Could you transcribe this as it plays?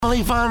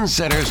Valley Fun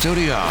Center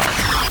studio.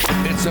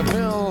 It's the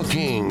Bill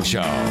King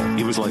Show.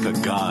 He was like a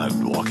god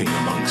walking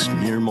amongst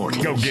mere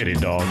mortals. Go get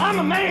it, dog. I'm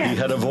a man. He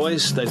had a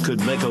voice that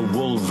could make a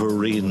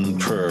wolverine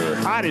purr.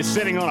 Hot is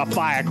sitting on a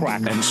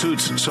firecracker. And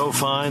suits so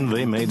fine,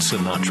 they made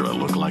Sinatra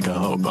look like a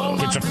hobo.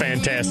 It's a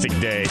fantastic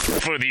day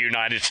for the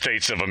United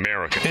States of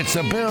America. It's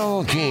the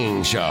Bill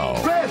King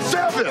Show. Red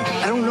 7.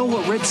 I don't know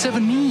what Red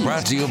 7 means.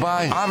 Brought to you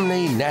by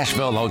Omni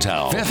Nashville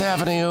Hotel, 5th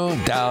Avenue,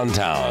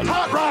 downtown.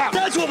 Hot rock.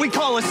 That's what we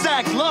call a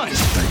sack lunch.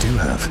 I do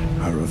have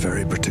are a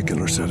very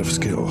particular set of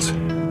skills.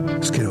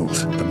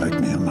 Skills that make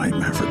me a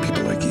nightmare for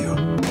people like you.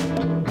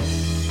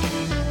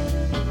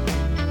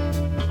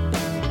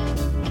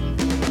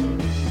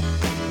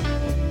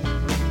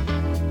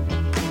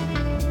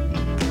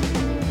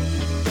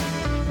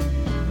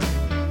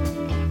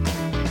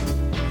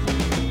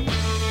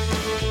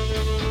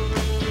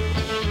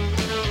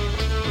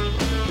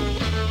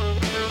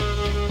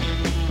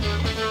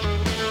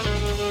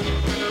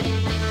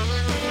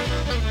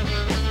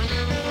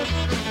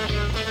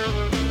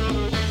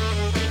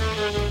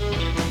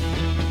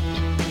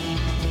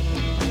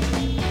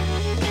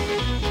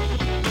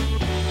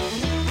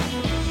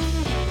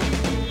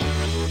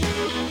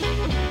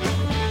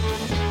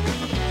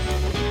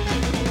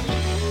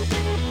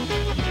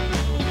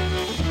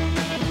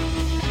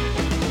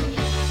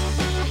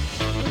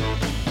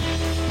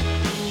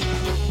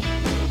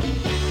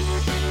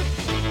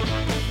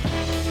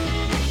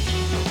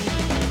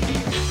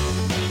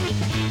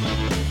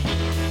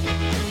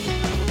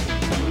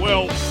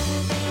 Well,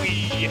 we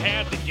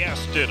had to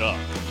guest it up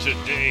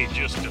today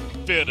just to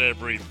fit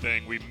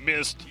everything. We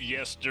missed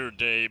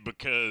yesterday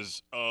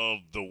because of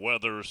the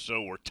weather,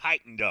 so we're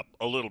tightened up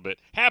a little bit.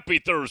 Happy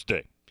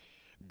Thursday.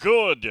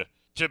 Good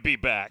to be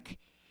back.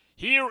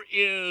 Here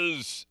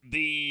is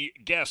the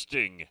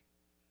guesting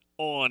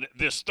on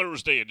this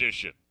Thursday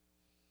edition.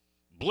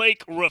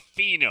 Blake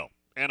Ruffino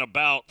in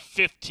about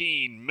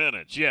 15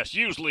 minutes. Yes,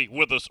 usually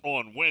with us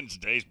on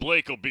Wednesdays.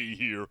 Blake will be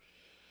here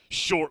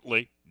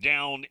shortly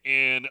down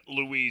in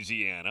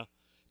Louisiana.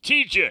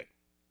 TJ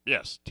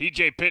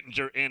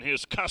Pittenger in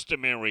his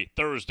customary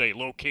Thursday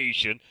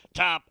location,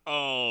 top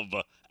of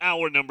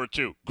hour number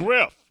 2.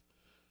 Griff.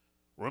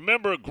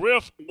 Remember,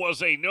 Griff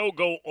was a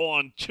no-go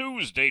on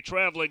Tuesday,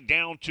 traveling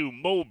down to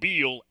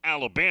Mobile,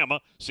 Alabama,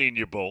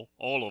 Senior Bowl,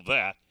 all of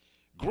that.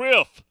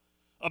 Griff,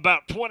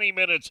 about 20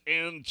 minutes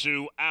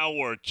into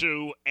hour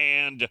 2,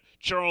 and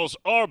Charles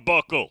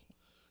Arbuckle,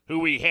 who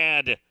we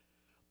had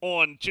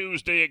on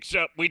Tuesday,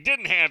 except we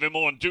didn't have him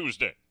on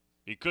Tuesday.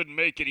 He couldn't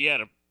make it. He had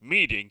a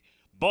meeting.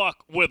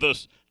 Buck with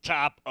us,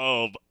 top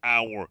of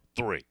hour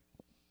 3.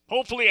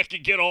 Hopefully I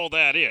can get all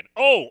that in.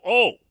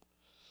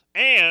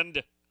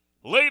 And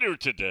later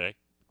today,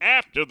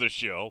 after the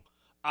show,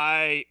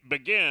 I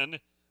begin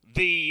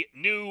the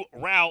new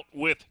route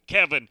with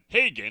Kevin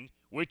Hagan,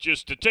 which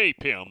is to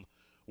tape him,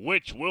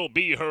 which will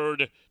be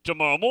heard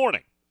tomorrow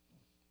morning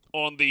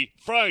on the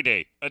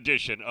Friday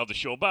edition of the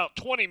show, about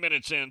 20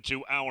 minutes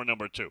into hour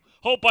number 2.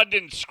 Hope I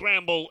didn't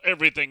scramble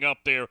everything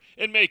up there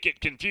and make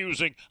it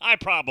confusing. I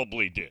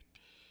probably did.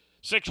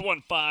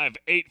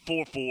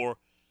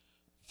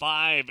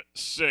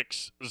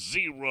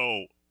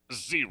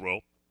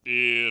 615-844-5600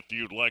 if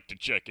you'd like to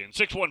check in.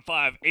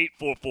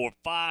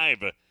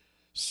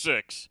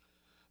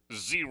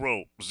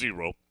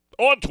 615-844-5600.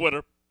 On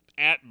Twitter,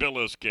 at Bill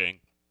is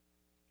King.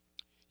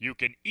 You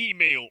can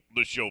email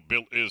the show,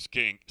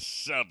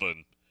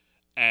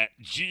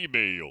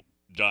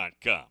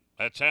 billisking7@gmail.com.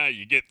 That's how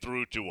you get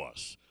through to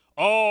us.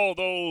 All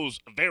those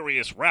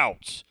various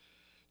routes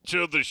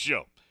to the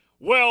show.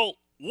 Well,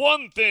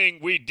 one thing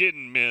we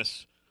didn't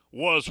miss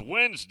was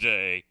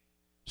Wednesday,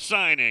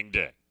 signing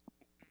day.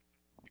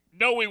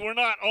 No, we were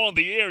not on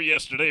the air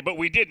yesterday, but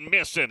we didn't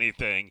miss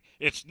anything.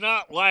 It's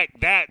not like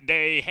that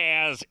day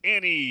has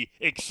any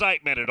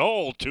excitement at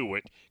all to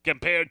it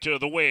compared to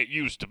the way it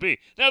used to be.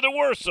 Now, there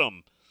were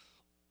some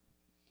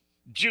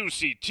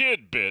juicy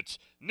tidbits.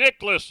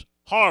 Nicholas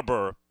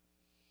Harbor,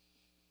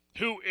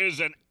 who is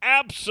an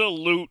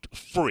absolute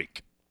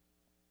freak,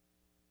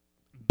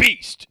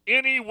 beast,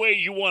 any way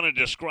you want to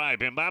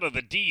describe him, out of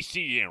the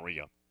D.C.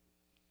 area,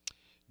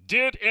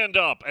 did end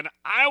up, and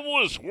I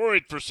was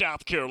worried for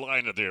South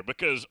Carolina there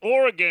because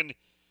Oregon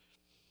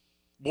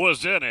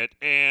was in it,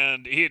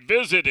 and he had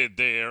visited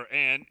there,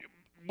 and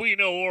we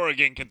know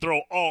Oregon can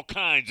throw all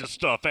kinds of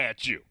stuff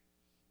at you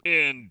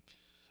in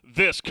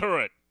this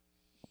current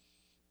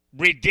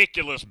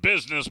ridiculous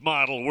business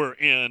model we're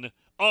in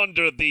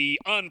under the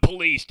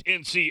unpoliced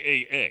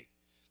NCAA.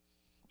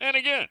 And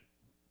again,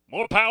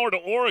 more power to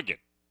Oregon.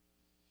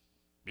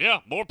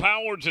 Yeah, more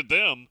power to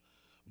them.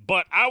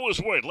 But I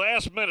was worried.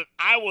 Last minute,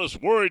 I was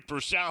worried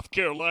for South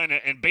Carolina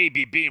and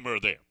Baby Beamer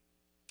there,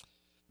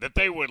 that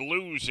they would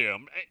lose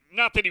him.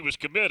 Not that he was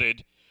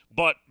committed,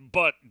 but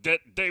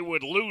that they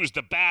would lose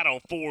the battle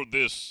for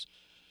this.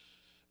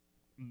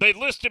 They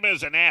list him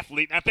as an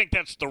athlete. I think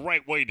that's the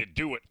right way to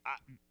do it.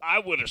 I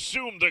would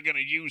assume they're going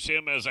to use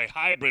him as a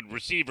hybrid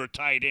receiver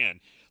tight end.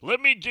 Let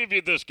me give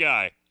you this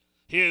guy,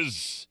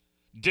 his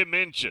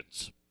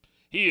dimensions.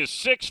 He is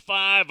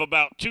 6'5",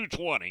 about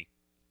 220,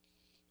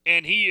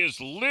 and he is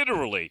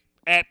literally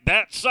at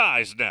that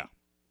size now.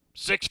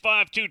 6'5",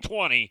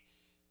 220,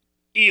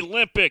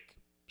 Olympic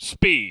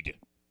speed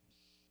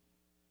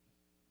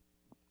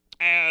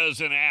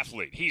as an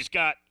athlete. He's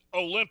got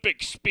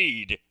Olympic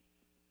speed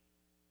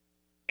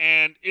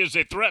and is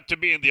a threat to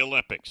be in the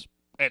Olympics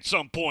at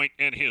some point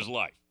in his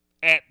life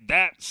at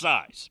that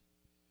size.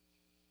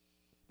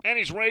 And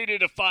he's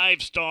rated a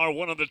 5-star,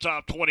 one of the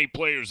top 20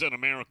 players in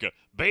America.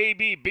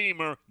 Baby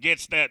Beamer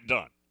gets that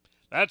done.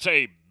 That's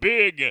a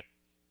big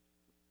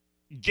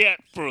get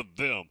for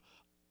them.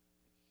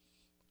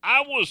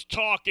 I was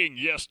talking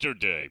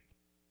yesterday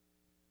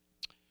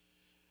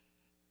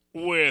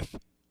with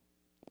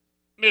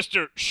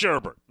Mr.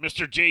 Sherbert,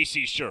 Mr.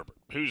 J.C. Sherbert,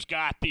 who's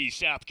got the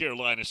South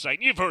Carolina site.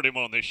 And you've heard him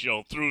on this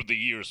show through the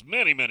years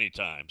many, many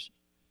times.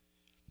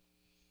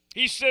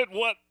 He said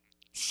what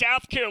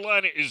South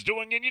Carolina is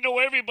doing, and you know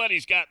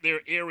everybody's got their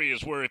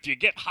areas where if you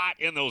get hot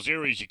in those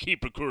areas, you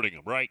keep recruiting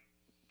them, right?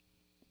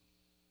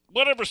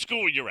 Whatever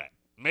school you're at.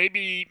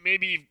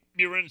 Maybe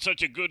you're in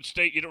such a good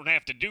state you don't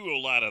have to do a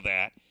lot of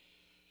that.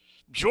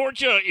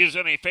 Georgia is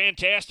in a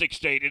fantastic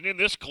state, and in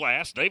this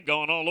class, they've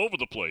gone all over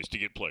the place to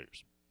get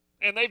players.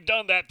 And they've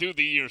done that through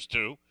the years,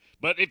 too.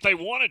 But if they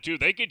wanted to,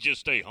 they could just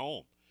stay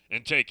home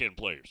and take in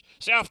players.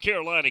 South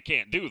Carolina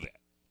can't do that.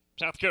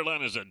 South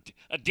Carolina is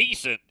a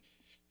decent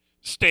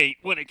state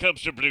when it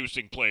comes to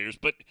producing players,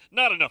 but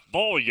not enough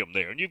volume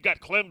there. And you've got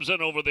Clemson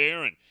over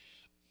there and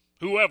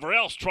whoever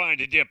else trying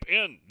to dip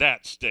in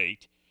that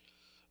state.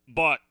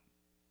 But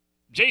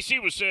JC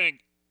was saying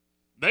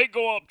they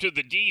go up to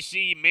the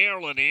D.C.,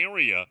 Maryland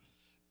area,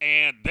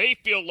 and they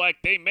feel like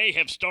they may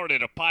have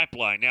started a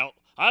pipeline. Now,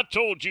 I've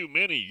told you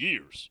many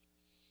years,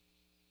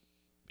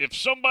 if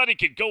somebody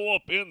could go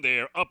up in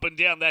there, up and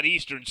down that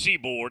eastern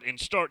seaboard, and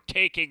start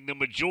taking the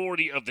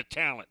majority of the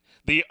talent,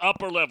 the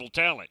upper-level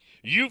talent,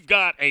 you've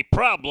got a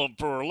problem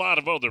for a lot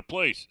of other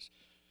places.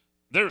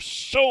 There's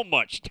so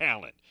much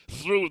talent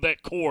through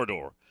that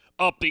corridor,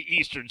 up the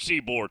eastern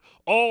seaboard,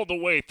 all the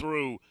way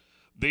through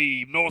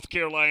the North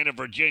Carolina,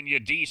 Virginia,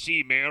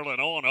 D.C.,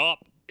 Maryland, on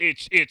up.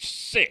 It's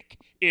sick.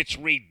 It's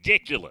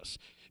ridiculous.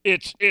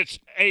 It's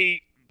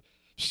a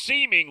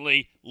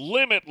seemingly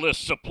limitless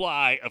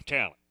supply of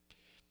talent.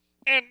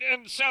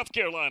 And South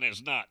Carolina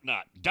is not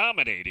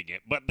dominating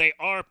it, but they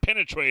are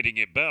penetrating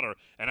it better,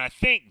 and I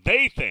think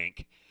they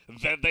think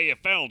that they have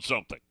found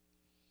something.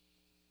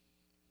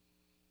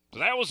 So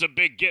that was a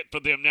big get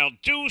for them. Now,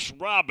 Deuce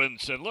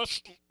Robinson,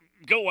 let's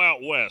go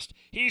out west.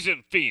 He's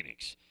in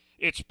Phoenix.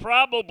 It's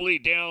probably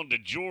down to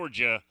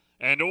Georgia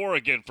and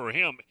Oregon for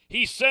him.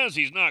 He says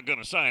he's not going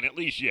to sign, at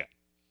least yet.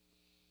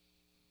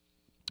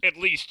 At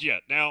least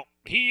yet. Now,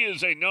 he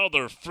is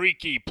another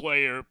freaky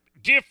player,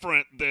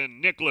 different than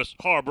Nicholas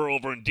Harbor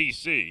over in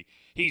D.C.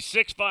 He's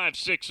 6'5",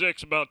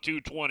 6'6", about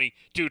 220,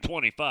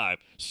 225.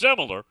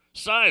 Similar,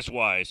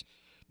 size-wise.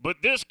 But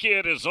this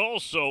kid is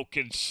also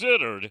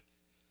considered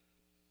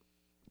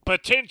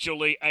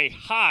potentially a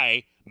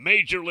high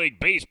Major League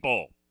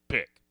Baseball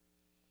pick.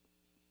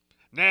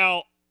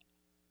 Now,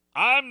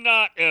 I'm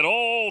not at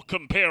all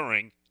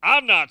comparing.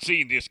 I'm not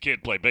seeing this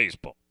kid play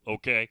baseball,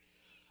 okay?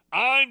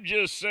 I'm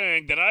just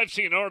saying that I've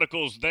seen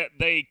articles that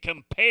they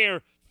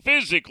compare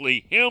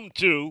physically him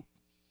to.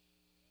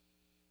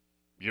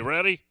 You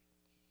ready?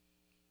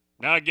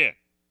 Now, again,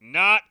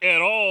 not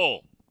at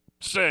all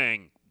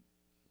saying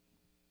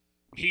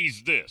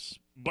he's this,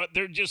 but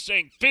they're just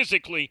saying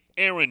physically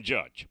Aaron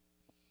Judge.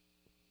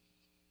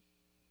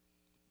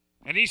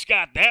 And he's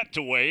got that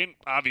to weigh, and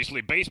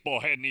obviously baseball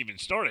hadn't even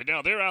started.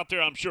 Now, they're out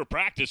there, I'm sure,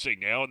 practicing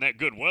now in that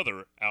good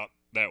weather out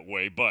that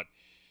way, but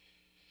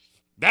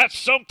that's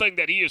something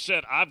that he has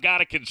said, I've got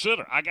to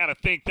consider. I got to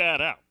think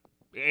that out.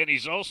 And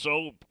he's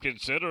also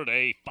considered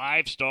a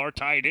 5-star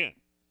tight end.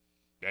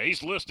 Now,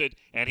 he's listed,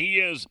 and he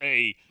is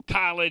a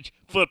college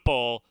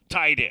football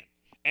tight end.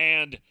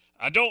 And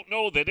I don't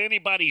know that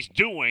anybody's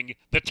doing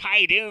the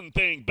tight end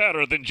thing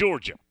better than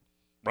Georgia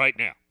right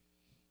now.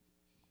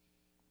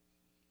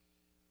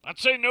 I'd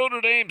say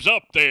Notre Dame's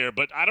up there,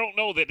 but I don't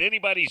know that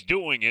anybody's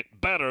doing it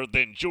better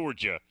than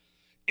Georgia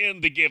in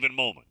the given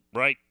moment,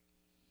 right?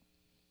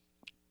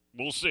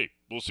 We'll see.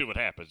 We'll see what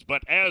happens.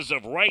 But as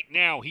of right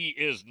now, he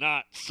is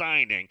not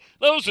signing.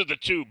 Those are the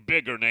two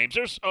bigger names.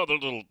 There's other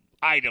little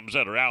items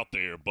that are out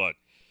there, but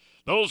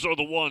those are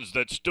the ones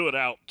that stood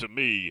out to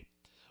me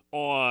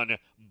on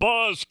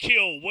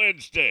Buzzkill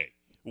Wednesday,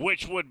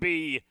 which would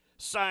be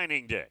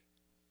signing day.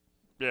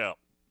 Yeah.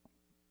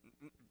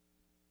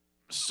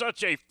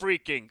 Such a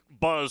freaking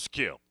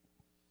buzzkill.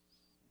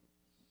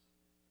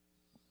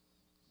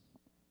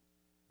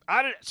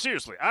 I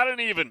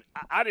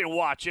didn't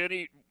watch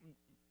any.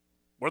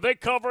 Were they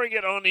covering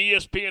it on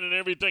ESPN and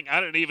everything?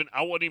 I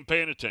wasn't even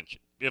paying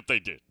attention if they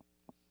did.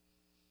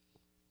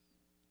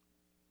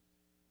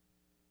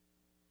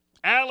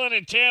 Alan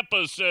in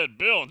Tampa said,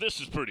 Bill, this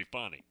is pretty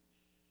funny.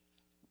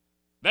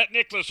 That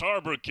Nicholas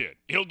Harbor kid,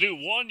 he'll do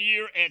 1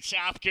 year at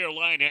South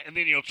Carolina and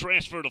then he'll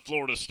transfer to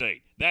Florida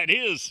State. That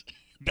is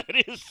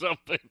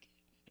something.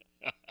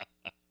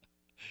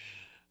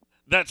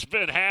 that's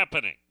been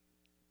happening.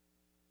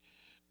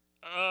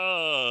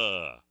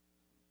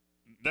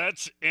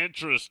 That's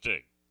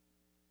interesting.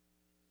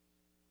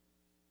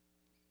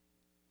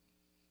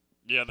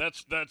 Yeah,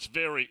 that's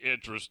very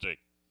interesting.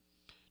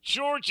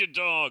 Georgia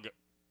Dog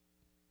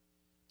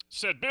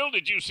said, Bill,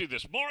 did you see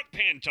this? Mark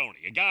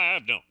Pantoni, a guy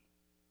I've known.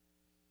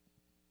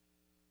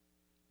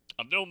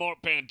 I've known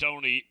Mark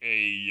Pantoni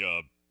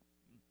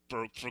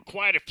for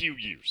quite a few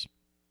years.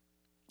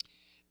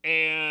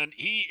 And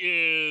he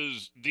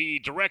is the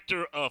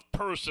director of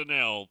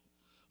personnel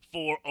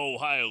for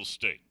Ohio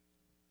State.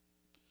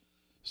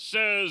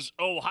 Says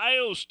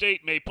Ohio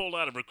State may pull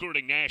out of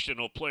recruiting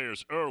national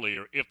players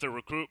earlier if the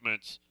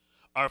recruitments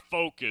are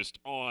focused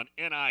on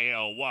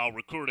NIL while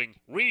recruiting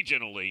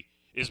regionally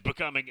is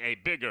becoming a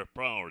bigger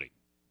priority.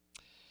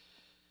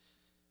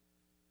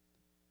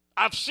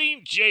 I've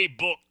seen Jay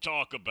Book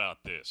talk about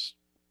this.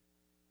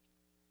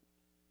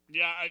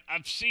 Yeah,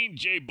 I've seen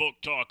Jay Book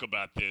talk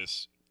about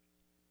this.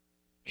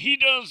 He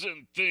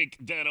doesn't think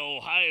that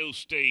Ohio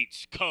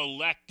State's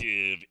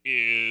collective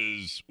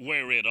is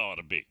where it ought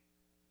to be.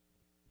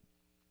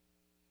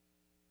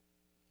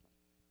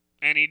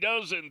 And he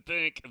doesn't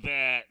think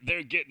that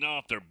they're getting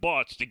off their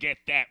butts to get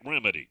that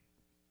remedy.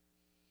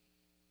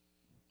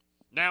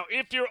 Now,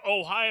 if you're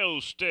Ohio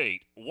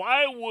State,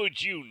 why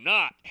would you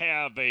not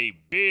have a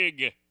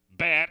big,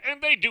 bad,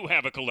 and they do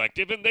have a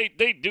collective, and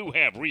they do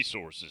have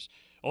resources.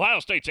 Ohio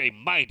State's a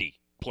mighty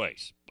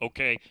place,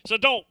 okay? So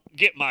don't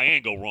get my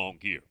angle wrong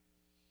here.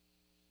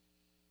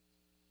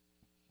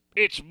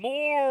 It's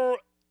more,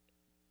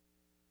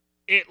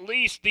 at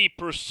least the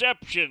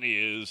perception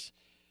is,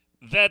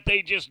 that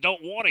they just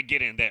don't want to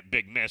get in that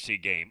big messy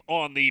game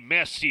on the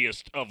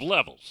messiest of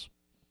levels.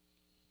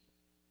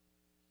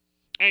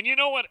 And you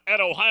know what?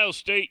 At Ohio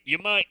State, you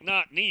might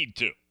not need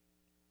to.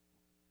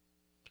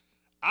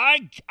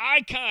 I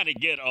kind of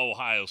get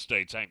Ohio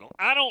State's angle.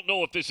 I don't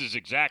know if this is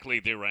exactly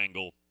their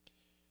angle.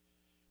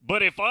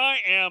 But if I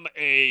am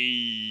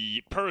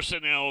a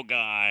personnel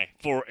guy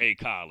for a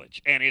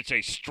college, and it's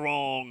a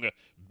strong,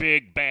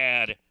 big,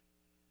 bad,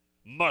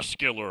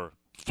 muscular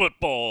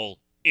football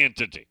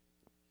entity,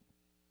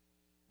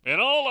 and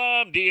all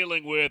I'm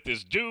dealing with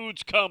is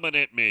dudes coming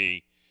at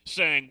me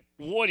saying,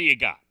 what do you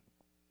got?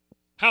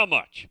 How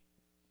much?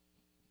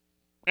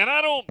 And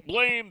I don't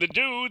blame the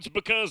dudes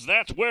because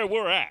that's where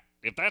we're at.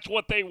 If that's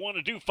what they want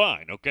to do,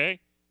 fine, okay?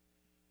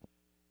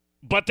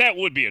 But that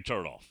would be a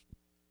turnoff.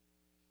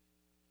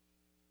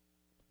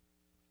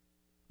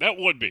 That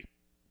would be.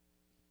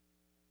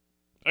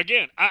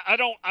 Again,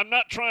 I'm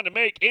not trying to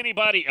make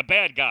anybody a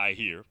bad guy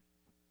here.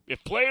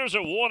 If players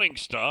are wanting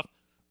stuff,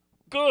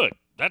 good.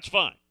 That's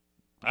fine.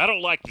 I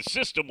don't like the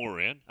system we're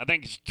in. I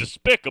think it's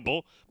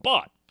despicable,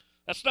 but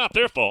that's not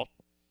their fault.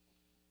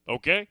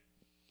 Okay?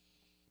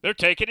 They're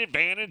taking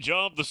advantage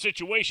of the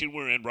situation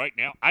we're in right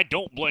now. I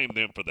don't blame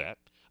them for that.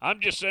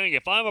 I'm just saying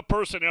if I'm a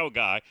personnel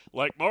guy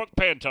like Mark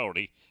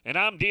Pantoni and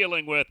I'm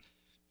dealing with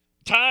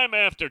time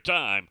after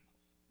time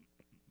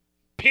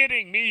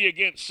pitting me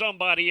against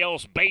somebody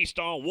else based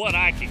on what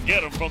I can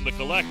get them from the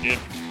collective,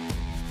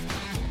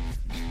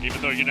 even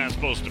though you're not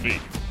supposed to be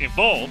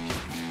involved,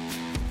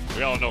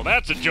 we all know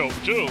that's a joke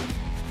too,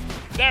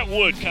 that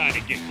would kind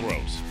of get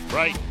gross,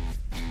 right?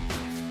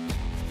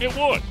 It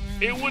would.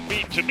 It would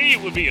be, to me,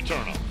 it would be a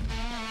turnoff.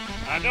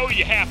 I know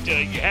you have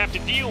to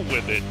deal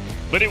with it,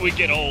 but it would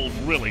get old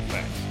really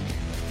fast.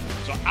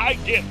 So I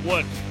get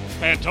what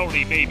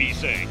Pantoni may be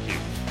saying here.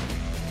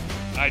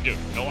 I do.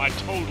 No, I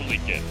totally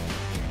get it.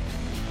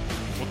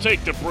 We'll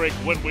take the break.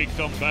 When we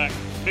come back,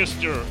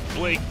 Mr.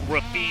 Blake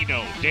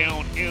Ruffino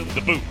down in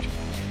the boot.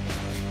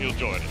 He'll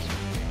join us.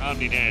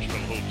 Omni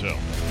Nashville Hotel.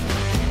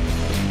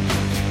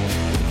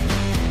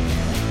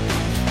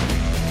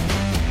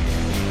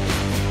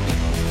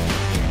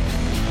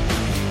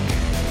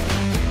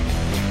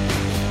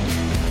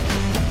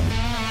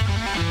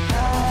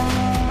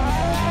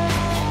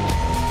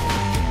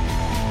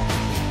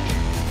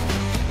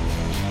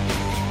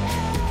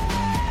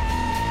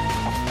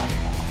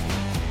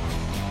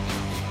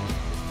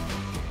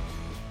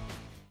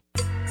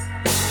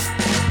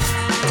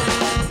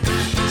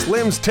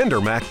 Slim's Tender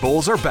Mac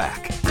Bowls are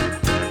back.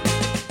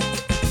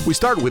 We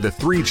start with a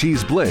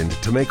 3-cheese blend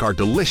to make our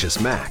delicious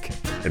mac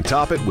and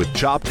top it with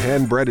chopped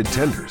hand-breaded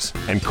tenders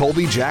and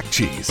Colby Jack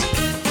cheese.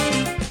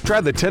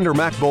 Try the Tender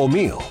Mac Bowl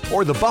meal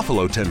or the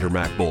Buffalo Tender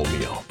Mac Bowl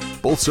meal,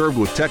 both served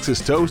with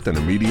Texas toast and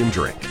a medium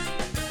drink.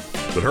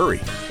 But hurry,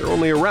 they're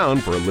only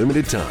around for a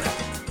limited time.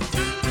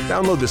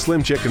 Download the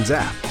Slim Chickens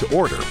app to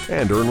order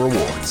and earn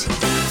rewards.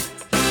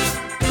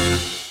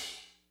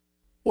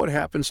 What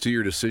happens to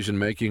your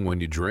decision-making when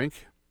you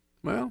drink?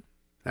 Well,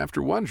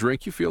 after one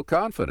drink, you feel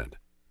confident.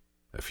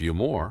 A few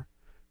more,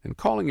 and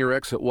calling your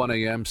ex at 1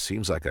 a.m.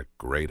 seems like a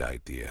great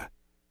idea.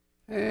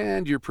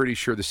 And you're pretty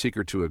sure the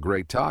secret to a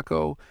great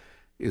taco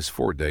is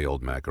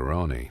 4-day-old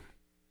macaroni.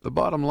 The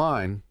bottom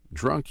line,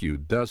 drunk you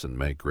doesn't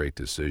make great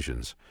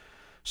decisions.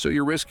 So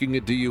you're risking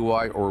a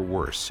DUI or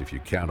worse if you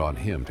count on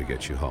him to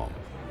get you home.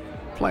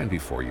 Plan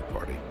before you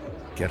party.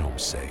 Get home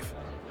safe.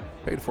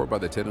 Paid for by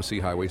the Tennessee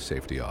Highway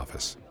Safety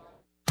Office.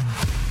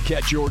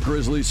 Catch your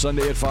Grizzlies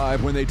Sunday at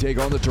 5 when they take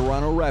on the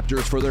Toronto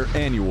Raptors for their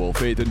annual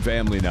Faith and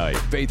Family Night.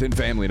 Faith and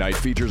Family Night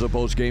features a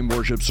post-game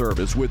worship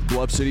service with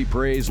Bluff City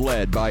Praise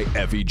led by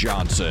Effie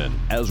Johnson,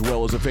 as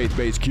well as a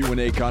faith-based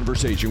Q&A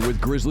conversation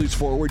with Grizzlies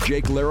forward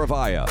Jake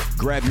Laravia.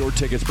 Grab your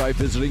tickets by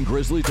visiting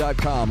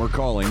Grizzlies.com or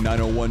calling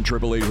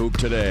 901-888-HOOP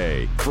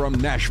today. From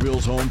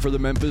Nashville's home for the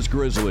Memphis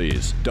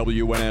Grizzlies,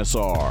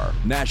 WNSR,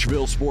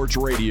 Nashville Sports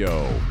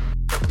Radio.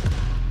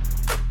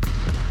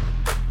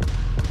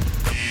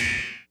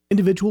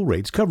 Individual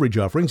rates, coverage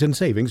offerings, and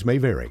savings may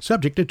vary.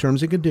 Subject to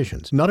terms and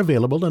conditions. Not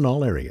available in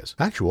all areas.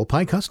 Actual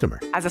Pi customer.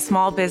 As a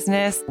small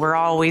business, we're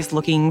always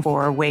looking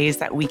for ways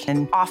that we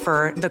can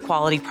offer the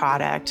quality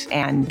product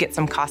and get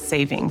some cost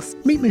savings.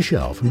 Meet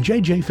Michelle from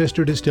J.J.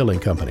 Pfister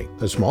Distilling Company,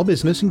 a small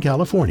business in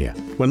California.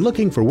 When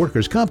looking for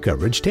workers' comp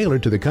coverage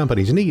tailored to the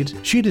company's needs,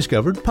 she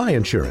discovered Pi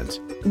Insurance.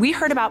 We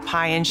heard about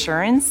Pi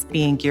Insurance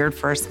being geared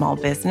for a small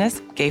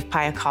business, gave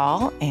Pi a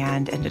call,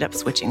 and ended up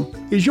switching.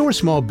 Is your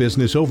small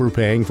business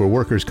overpaying for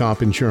workers'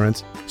 comp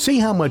insurance? See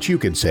how much you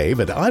can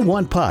save at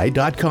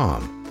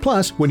iwantpi.com.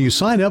 Plus, when you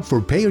sign up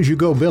for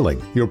pay-as-you-go billing,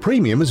 your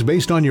premium is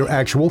based on your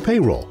actual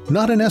payroll,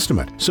 not an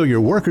estimate, so your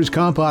workers'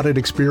 comp audit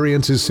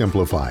experience is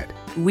simplified.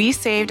 We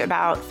saved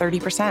about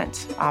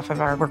 30% off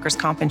of our workers'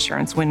 comp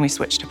insurance when we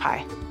switched to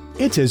Pi.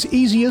 It's as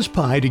easy as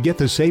pie to get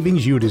the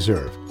savings you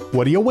deserve.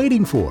 What are you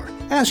waiting for?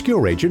 Ask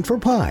your agent for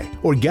Pi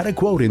or get a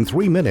quote in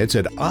 3 minutes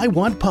at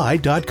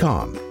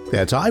iwantpi.com.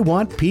 That's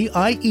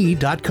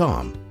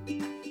iwantpie.com.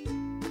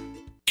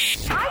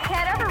 I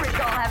can't ever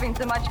recall having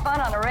so much fun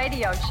on a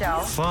radio show.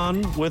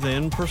 Fun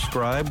within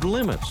prescribed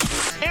limits.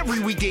 Every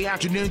weekday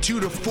afternoon, 2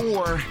 to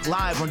 4,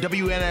 live on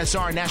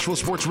WNSR Nashville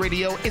Sports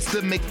Radio, it's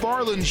the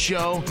McFarland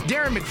Show.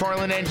 Darren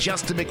McFarland and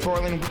Justin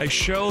McFarland. A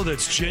show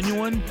that's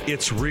genuine,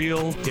 it's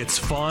real, it's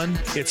fun,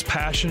 it's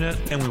passionate,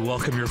 and we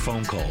welcome your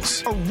phone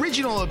calls.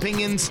 Original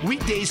opinions,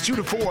 weekdays 2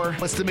 to 4.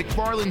 It's the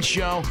McFarland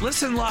Show.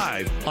 Listen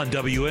live on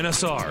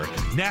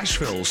WNSR,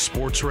 Nashville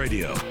Sports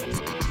Radio.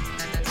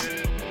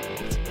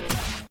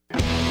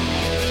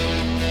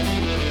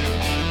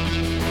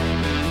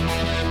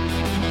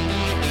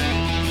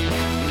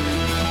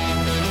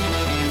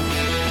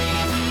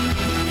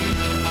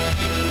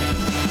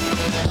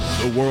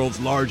 The world's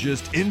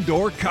largest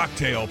indoor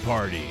cocktail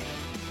party,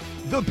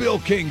 The Bill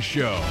King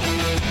Show.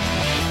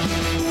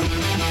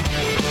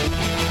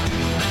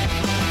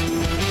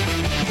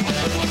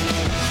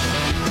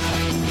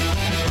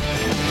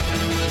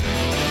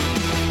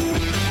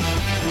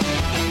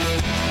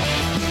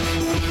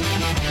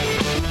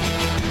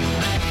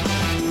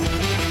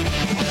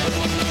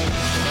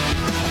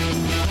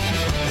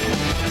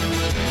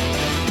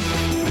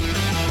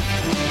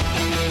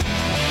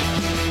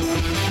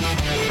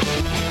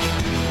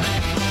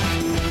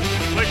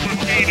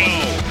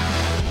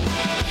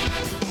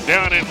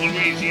 Down in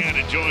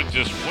Louisiana joins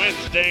us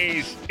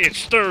Wednesdays.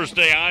 It's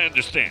Thursday, I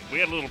understand. We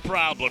had a little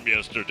problem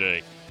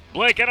yesterday.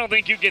 Blake, I don't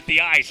think you get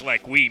the ice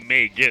like we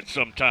may get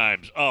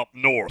sometimes up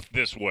north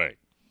this way.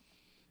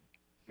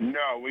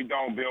 No, we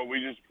don't, Bill.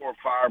 We just pour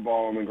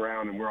Fireball on the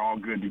ground and we're all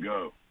good to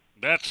go.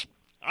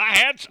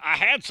 I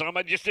had some.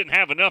 I just didn't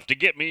have enough to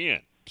get me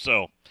in.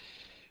 So,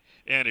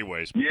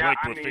 anyways, yeah,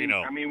 Blake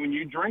Ruffino. I mean, when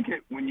you drink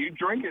it,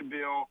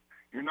 Bill,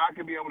 you're not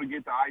going to be able to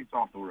get the ice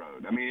off the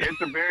road. I mean, it's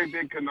a very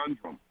big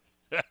conundrum.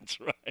 That's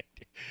right.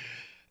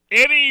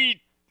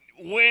 Any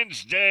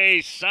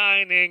Wednesday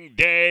signing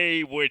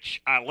day,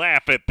 which I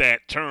laugh at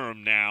that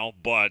term now,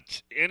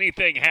 but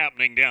anything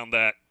happening down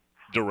that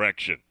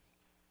direction?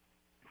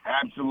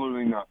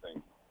 Absolutely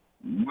nothing.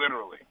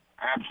 Literally,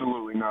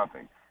 absolutely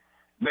nothing.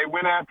 They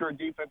went after a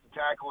defensive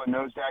tackle and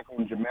nose tackle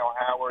in Jamel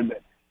Howard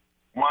that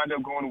wound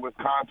up going to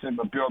Wisconsin,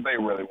 but Bill, they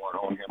really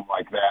weren't on him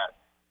like that.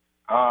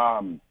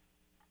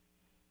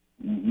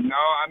 No,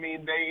 I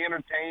mean, they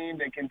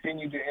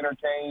continued to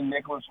entertain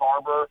Nicholas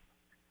Harbor,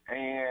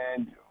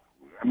 and,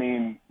 I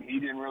mean, he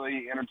didn't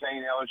really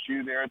entertain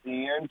LSU there at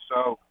the end.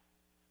 So,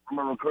 from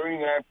a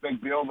recruiting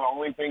aspect, Bill, the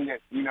only thing that,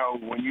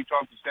 when you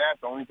talk to staff,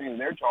 the only thing that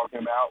they're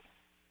talking about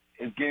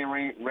is getting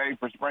ready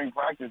for spring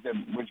practice,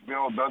 which,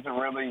 Bill, doesn't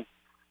really,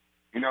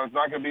 it's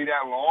not going to be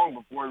that long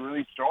before it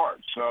really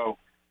starts. So,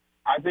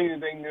 I think that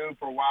they knew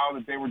for a while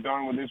that they were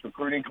done with this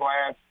recruiting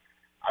class.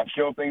 I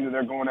still think that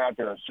they're going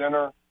after a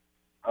center.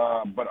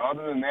 But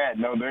other than that,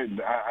 no,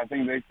 I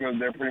think they feel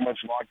they're pretty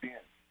much locked in.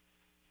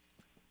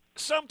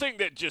 Something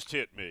that just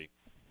hit me,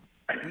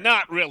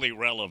 not really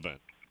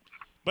relevant,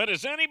 but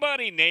has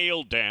anybody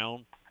nailed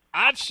down?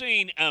 I've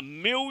seen a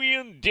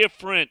million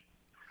different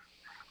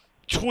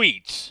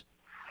tweets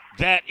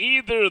that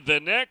either the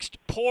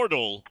next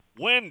portal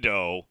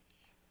window,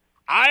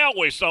 I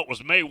always thought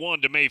was May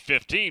 1 to May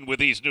 15 with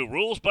these new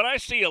rules, but I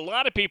see a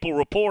lot of people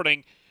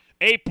reporting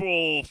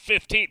April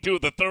 15th through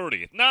the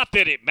 30th. Not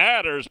that it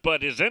matters,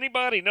 but does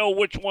anybody know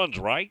which one's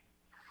right?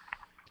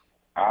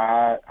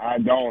 I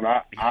don't.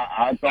 I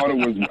thought it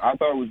was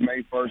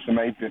May 1st to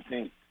May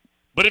 15th.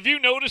 But have you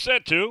noticed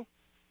that too?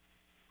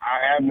 I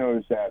have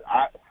noticed that.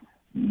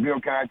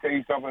 Bill, can I tell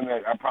you something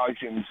that I probably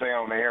shouldn't say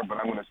on air, but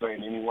I'm going to say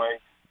it anyway?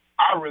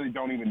 I really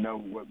don't even know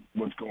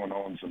what's going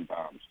on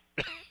sometimes.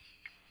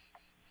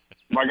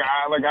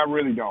 I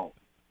really don't.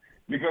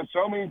 Because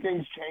so many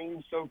things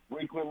change so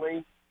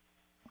frequently,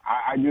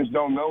 I just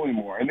don't know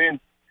anymore. And then,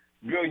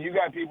 Bill, you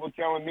got people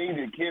telling me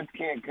that kids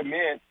can't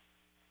commit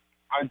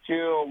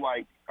until,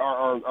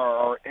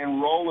 or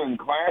enroll in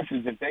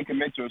classes if they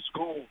commit to a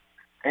school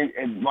and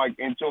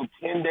until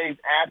 10 days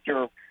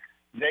after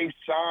they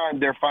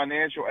signed their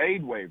financial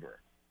aid waiver.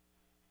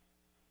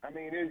 I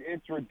mean,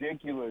 it's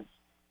ridiculous.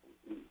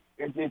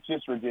 It's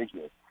just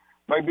ridiculous.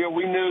 Like, Bill,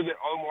 we knew that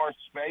Omar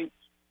Speights,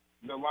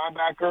 the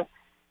linebacker,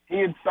 he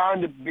had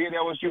signed to be at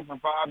LSU for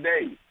 5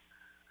 days,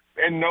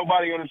 and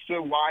nobody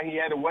understood why he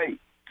had to wait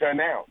to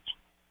announce.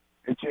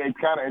 It's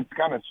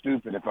kind of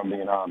stupid, if I'm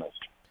being honest.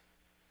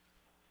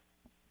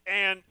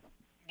 And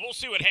we'll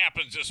see what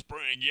happens this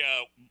spring.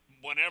 Yeah,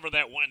 whenever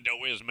that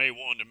window is, May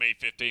 1 to May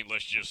 15,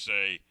 let's just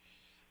say,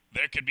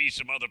 there could be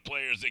some other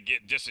players that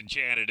get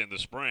disenchanted in the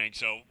spring,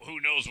 so who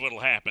knows what will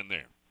happen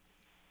there.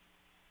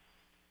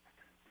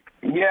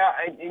 Yeah,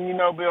 and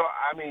Bill,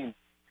 I mean,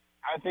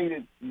 I think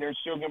that there's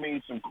still going to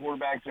be some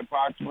quarterbacks that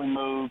possibly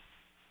move.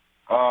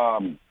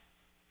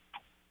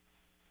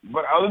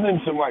 But other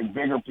than some,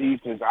 bigger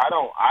pieces, I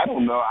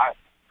don't know.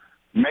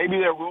 Maybe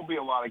there will be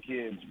a lot of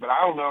kids, but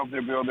I don't know if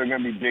they're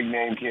going to be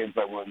big-name kids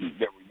that we're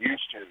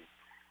used to.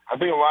 I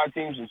think a lot of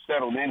teams have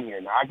settled in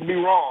here. Now, I could be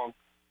wrong,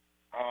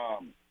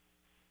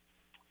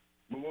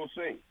 but we'll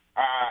see.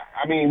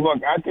 I mean,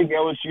 look, I think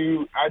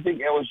LSU as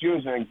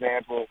an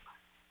example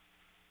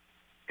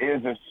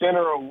is a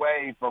center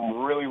away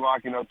from really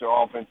locking up their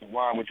offensive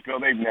line, which, Bill,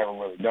 they've never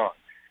really done.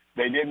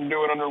 They didn't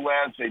do it under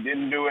Les. They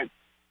didn't do it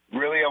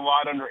really a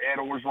lot under Ed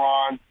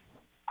Orgeron.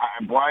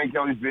 Brian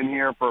Kelly's been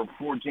here for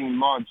 14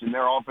 months, and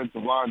their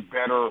offensive line's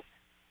better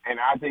and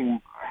I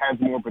think has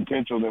more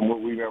potential than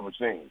what we've ever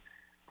seen.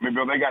 I mean,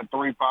 Bill, they got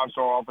 3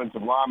 5-star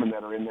offensive linemen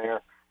that are in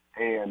there,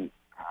 and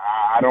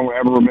I don't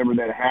ever remember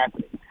that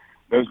happening.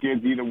 Those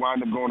kids either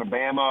wind up going to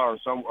Bama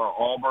or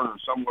Auburn or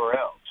somewhere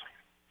else.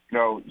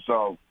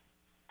 So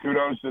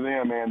kudos to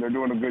them, man. They're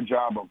doing a good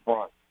job up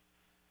front.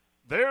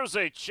 There's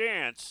a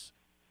chance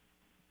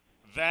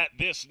that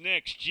this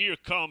next year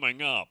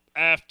coming up,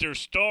 after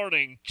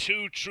starting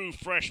 2 true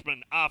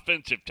freshman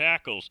offensive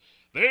tackles,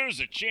 there's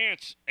a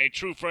chance a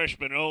true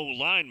freshman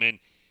O-lineman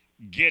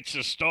gets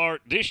a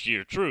start this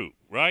year, true,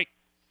 right?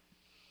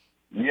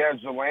 Yeah,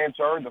 Zalance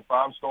Hurd, the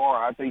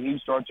 5-star, I think he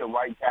starts at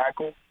right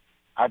tackle.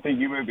 I think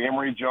you move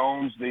Emory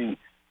Jones, the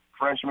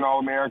freshman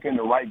All-American,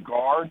 to right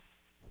guard.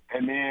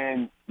 And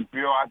then,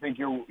 Bill, I think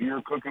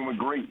you're cooking with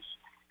grease.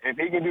 If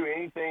he can do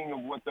anything of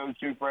what those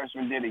 2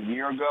 freshmen did a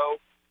year ago,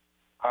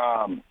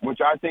 which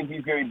I think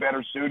he's going to be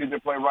better suited to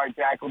play right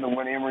tackle than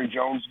what Emory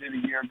Jones did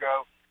a year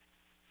ago.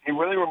 He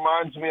really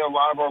reminds me a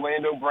lot of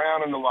Orlando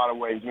Brown in a lot of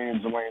ways, meaning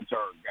Zalance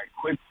Hurd. Got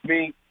quick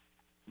feet,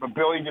 but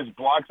Billy just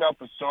blocks out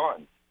the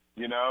sun,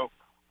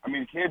 I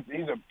mean,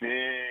 he's a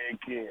big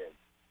kid.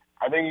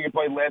 I think he can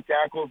play left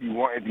tackle if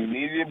you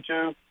needed him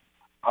to.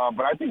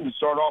 But I think he's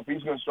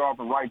going to start off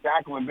at right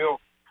tackle. And,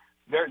 Bill,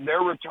 they're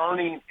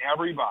returning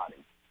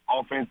everybody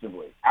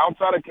offensively.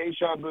 Outside of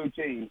Kayshon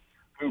Boutte,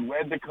 who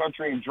led the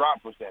country in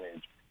drop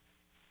percentage,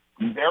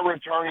 they're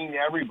returning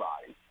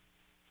everybody.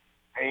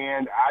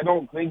 And I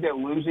don't think that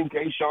losing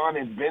Kayshon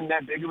has been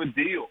that big of a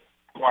deal,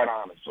 quite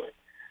honestly.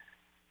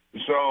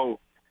 So,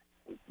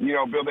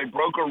 Bill, they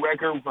broke a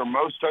record for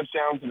most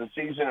touchdowns in a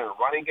season in a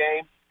running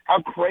game.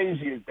 How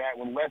crazy is that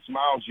when Les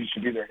Miles used to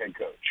be their head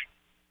coach?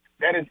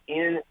 That is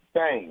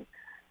insane.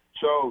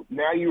 So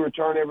now you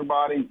return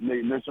everybody.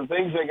 There's some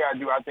things they got to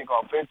do, I think,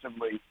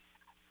 offensively,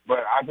 but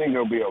I think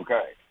they'll be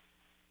okay.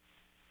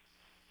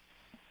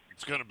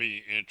 It's going to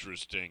be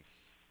interesting.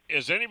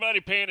 Is anybody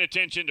paying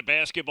attention to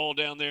basketball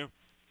down there?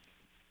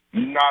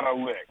 Not a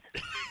lick.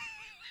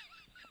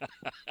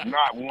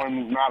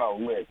 Not a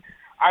lick.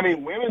 I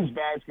mean, women's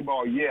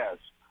basketball, yes,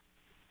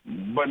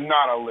 but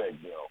not a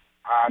lick, Bill.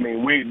 I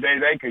mean,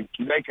 they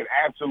could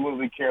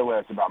absolutely care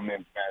less about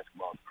men's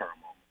basketball at the current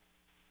moment.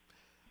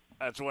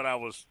 That's what I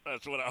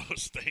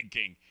was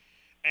thinking.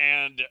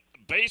 And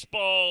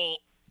baseball,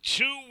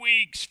 2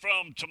 weeks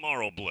from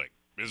tomorrow, Blick,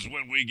 is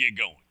when we get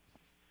going.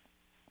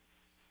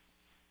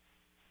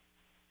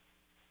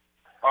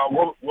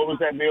 What was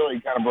that, Bill?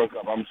 You kind of broke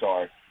up. I'm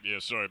sorry. Yeah,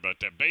 sorry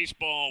about that.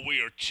 Baseball,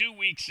 we are 2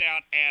 weeks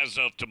out as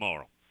of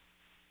tomorrow.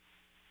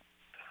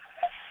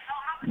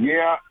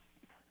 Yeah,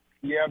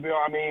 Bill.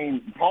 I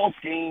mean, Paul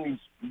Skeens,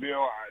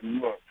 Bill,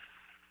 look,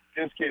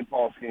 this kid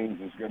Paul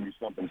Skeens is going to be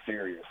something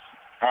serious.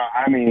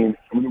 I mean,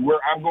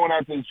 I'm going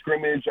out to the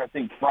scrimmage, I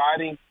think,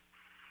 Friday,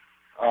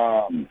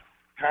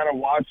 kind of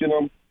watching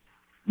them.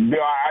 Bill,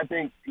 I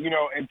think,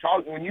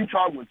 when you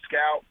talk with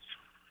scouts,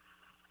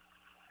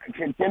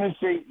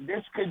 Tennessee,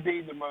 this could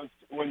be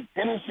when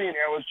Tennessee and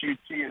LSU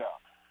tee it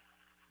up,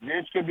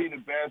 this could be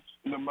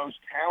the most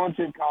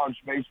talented college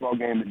baseball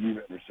game that you've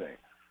ever seen.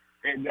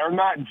 And they're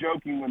not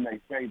joking when they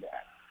say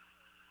that.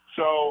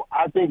 So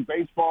I think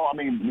baseball, I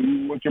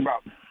mean, which are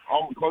about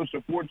close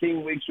to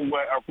 14 weeks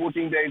away or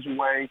 14 days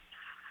away,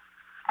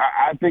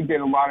 I think that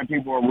a lot of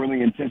people are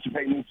really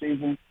anticipating the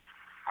season,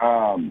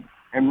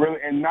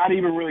 and not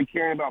even really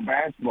caring about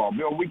basketball.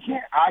 Bill,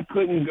 I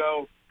couldn't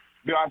go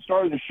Bill, I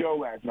started the show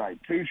last night,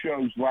 2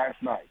 shows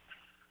last night.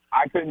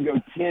 I couldn't go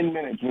 10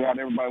 minutes without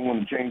everybody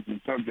wanting to change the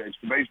subjects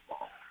to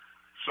baseball.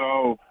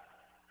 So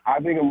I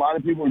think a lot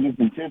of people are just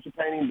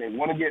anticipating. They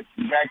want to get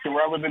back to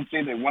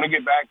relevancy. They want to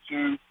get back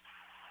to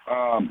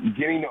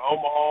getting to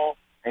Omaha.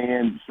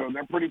 And so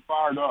they're pretty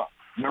fired up.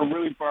 They're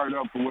really fired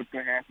up for what's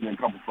going to happen in a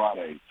couple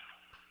Fridays.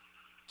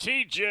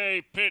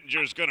 TJ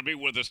Pittenger is going to be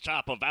with us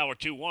top of hour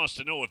 2. Wants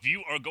to know if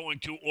you are going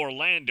to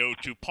Orlando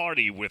to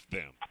party with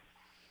them.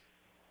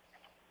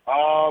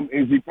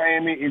 Is he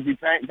paying me?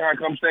 Can I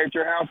come stay at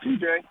your house,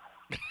 TJ?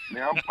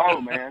 Man, I'm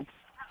poor, man.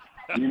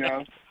 You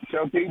know,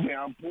 tell TJ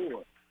I'm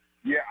poor.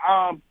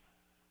 Yeah,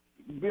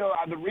 Bill,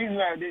 the reason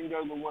I didn't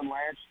go to the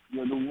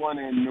one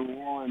in New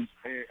Orleans,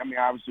 I mean,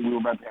 obviously we were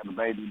about to have a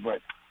baby, but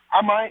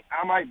I might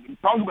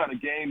talk about a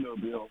game though,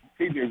 Bill.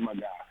 TJ's my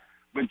guy.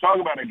 But talk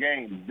about a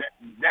game.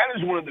 That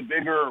is one of the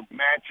bigger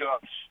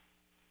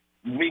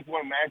matchups, week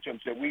 1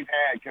 matchups that we've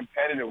had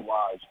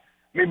competitive-wise.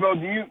 I mean, Bill,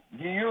 do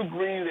you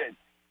agree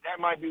that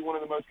might be one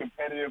of the most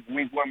competitive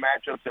week 1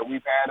 matchups that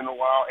we've had in a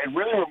while? It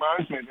really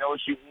reminds me of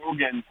LSU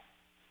Oregon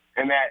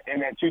in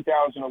that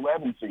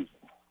 2011 season.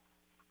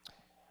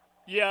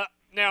 Yeah.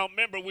 Now,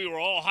 remember, we were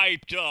all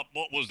hyped up.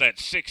 What was that,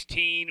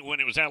 16, when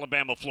it was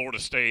Alabama, Florida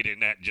State,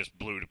 and that just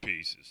blew to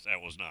pieces.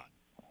 That was not.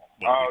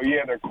 Oh,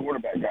 yeah, their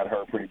quarterback got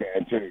hurt pretty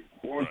bad, too.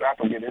 I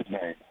forget his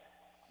name.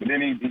 But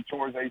then he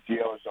tore his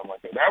ACL or something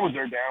like that. That was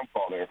their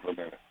downfall there for a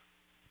minute.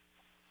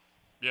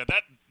 Yeah,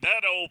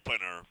 that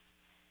opener,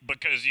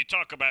 because you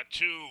talk about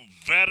 2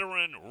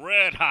 veteran,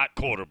 red-hot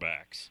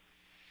quarterbacks.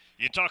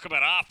 You talk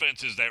about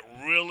offenses that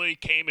really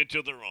came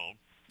into their own.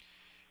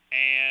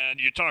 And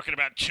you're talking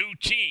about 2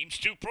 teams,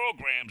 2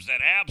 programs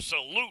that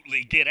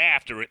absolutely get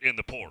after it in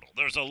the portal.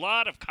 There's a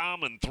lot of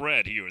common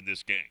thread here in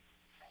this game.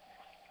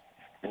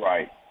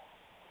 Right.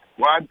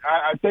 Well,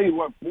 I tell you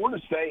what,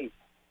 Florida State,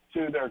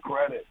 to their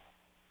credit,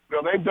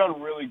 Bill, they've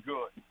done really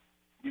good.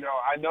 You know,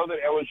 I know that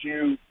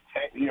LSU,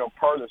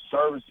 per the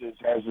services,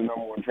 has the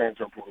number 1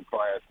 transfer portal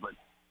class, but,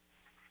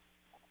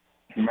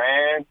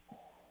 man,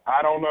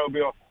 I don't know,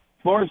 Bill.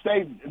 Florida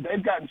State,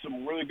 they've gotten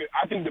some really good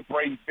 – I think the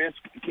Brady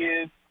Fisk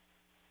kid,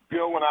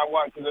 Bill, when I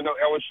watched, because I know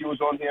LSU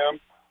was on him,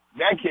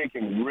 that kid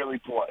can really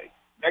play.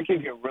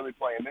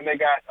 And then they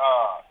got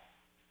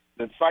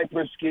the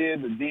Cypress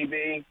kid, the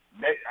DB.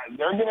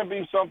 They're going to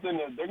be something.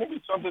 They're going to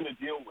be something to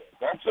deal with.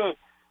 That's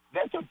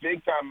a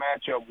big time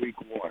matchup week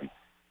 1.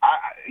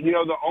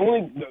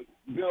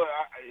 Bill,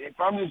 if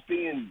I'm just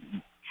being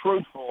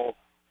truthful,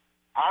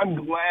 I'm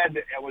glad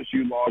that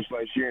LSU lost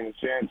last year in a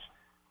sense,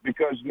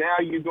 because now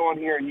you go in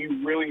here and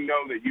you really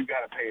know that you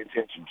got to pay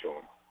attention to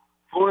them.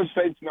 Florida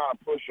State's not a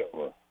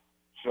pushover.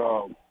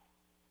 So,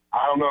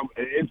 I don't know.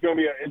 It's gonna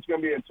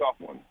be a tough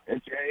one.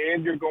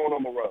 And you're going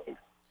on the road.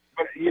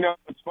 But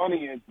what's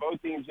funny is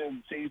both teams in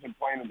the season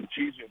playing in the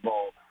Cheez-It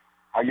Bowl.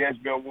 I guess,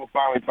 Bill, we'll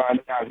finally find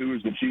out who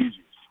is the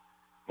cheesiest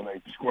when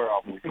they square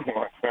off week 1.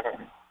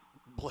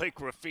 Blake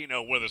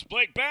Ruffino with us.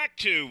 Blake, back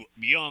to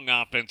young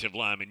offensive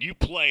lineman. You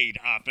played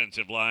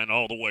offensive line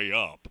all the way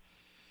up.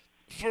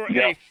 For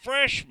a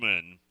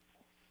freshman.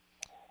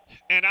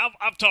 And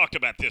I've talked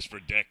about this for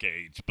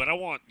decades, but I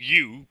want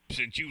you,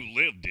 since you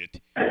lived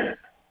it,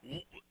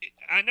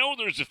 I know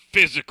there's a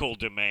physical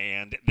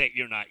demand that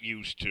you're not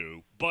used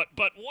to, but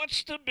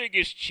what's the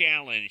biggest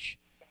challenge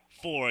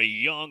for a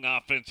young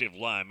offensive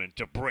lineman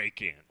to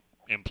break in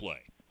and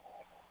play?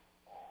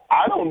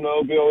 I don't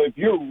know, Bill. If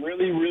you're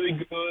really, really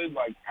good,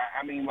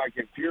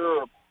 if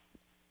you're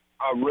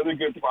a really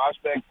good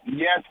prospect,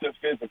 yes, the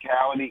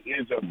physicality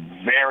is a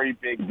very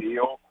big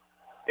deal.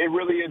 It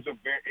really is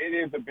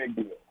a big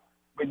deal.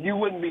 But you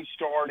wouldn't be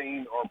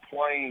starting or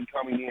playing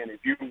coming in if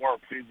you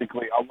weren't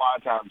physically, a lot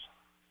of times,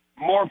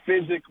 more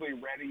physically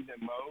ready than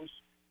most.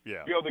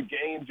 Yeah. You know, the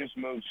game just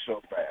moves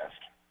so fast.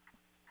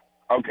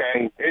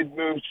 Okay?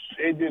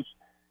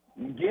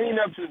 Getting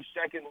up to the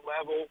second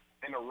level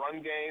in a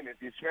run game,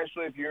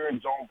 especially if you're in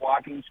zone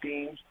blocking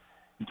schemes,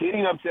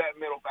 getting up to that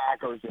middle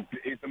backer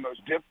is the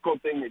most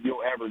difficult thing that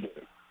you'll ever do.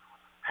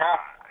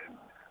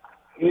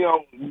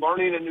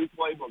 Learning a new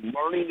playbook,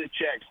 learning the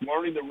checks,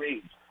 learning the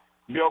reads.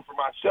 Bill, for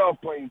myself,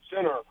 playing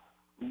center,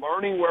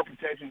 learning where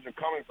protections are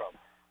coming from.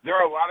 There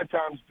are a lot of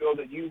times, Bill,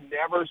 that you've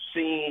never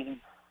seen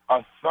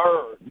a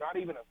third, not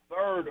even a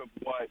third of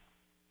what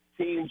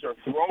teams are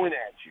throwing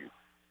at you.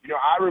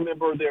 I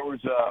remember there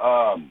was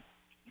a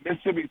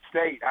Mississippi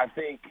State, I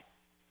think,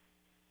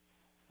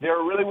 they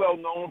were really well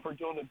known for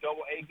doing the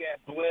double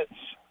A-gap blitz,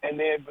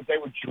 but they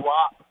would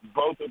drop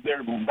both of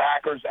their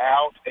backers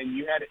out, and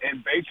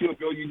basically,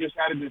 Bill, you just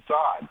had to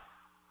decide.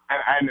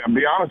 And to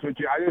be honest with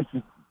you, I just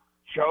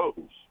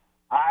chose.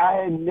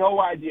 I had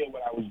no idea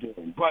what I was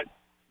doing, but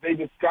they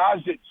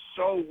disguised it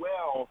so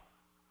well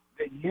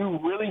that you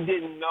really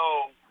didn't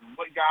know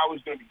what guy was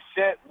going to be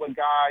set, what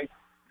guy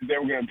they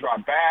were going to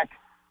drop back,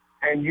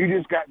 and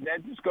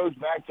that just goes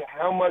back to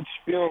how much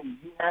film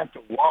you have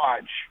to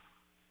watch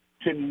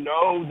to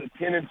know the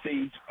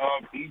tendencies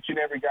of each and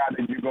every guy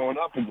that you're going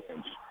up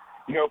against.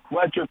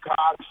 Fletcher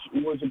Cox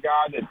was a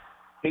guy that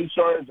He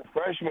started as a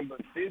freshman, but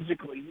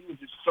physically he was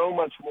just so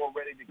much more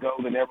ready to go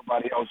than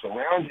everybody else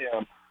around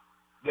him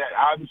that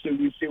obviously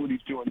we see what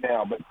he's doing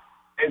now. But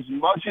as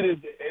much as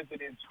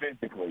it is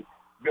physically,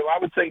 Bill, I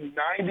would say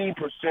 90%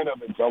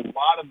 of it's a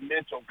lot of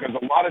mental, because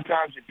a lot of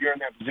times if you're in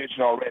that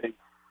position already,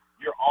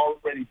 you're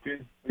already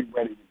physically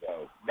ready to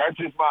go. That's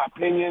just my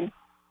opinion,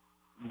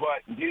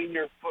 but getting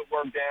your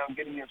footwork down,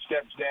 getting your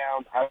steps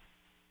down.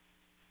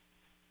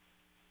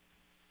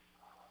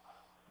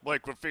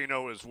 Blake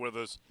Ruffino is with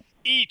us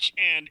each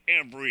and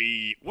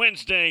every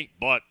Wednesday,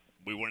 but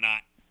we were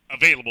not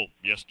available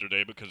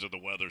yesterday because of the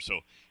weather, so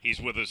he's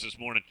with us this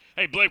morning.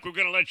 Hey, Blake, we're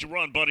going to let you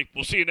run, buddy.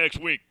 We'll see you next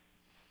week.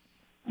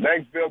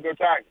 Thanks, Bill. Go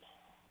Tigers.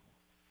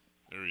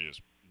 There he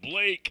is.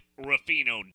 Blake Ruffino,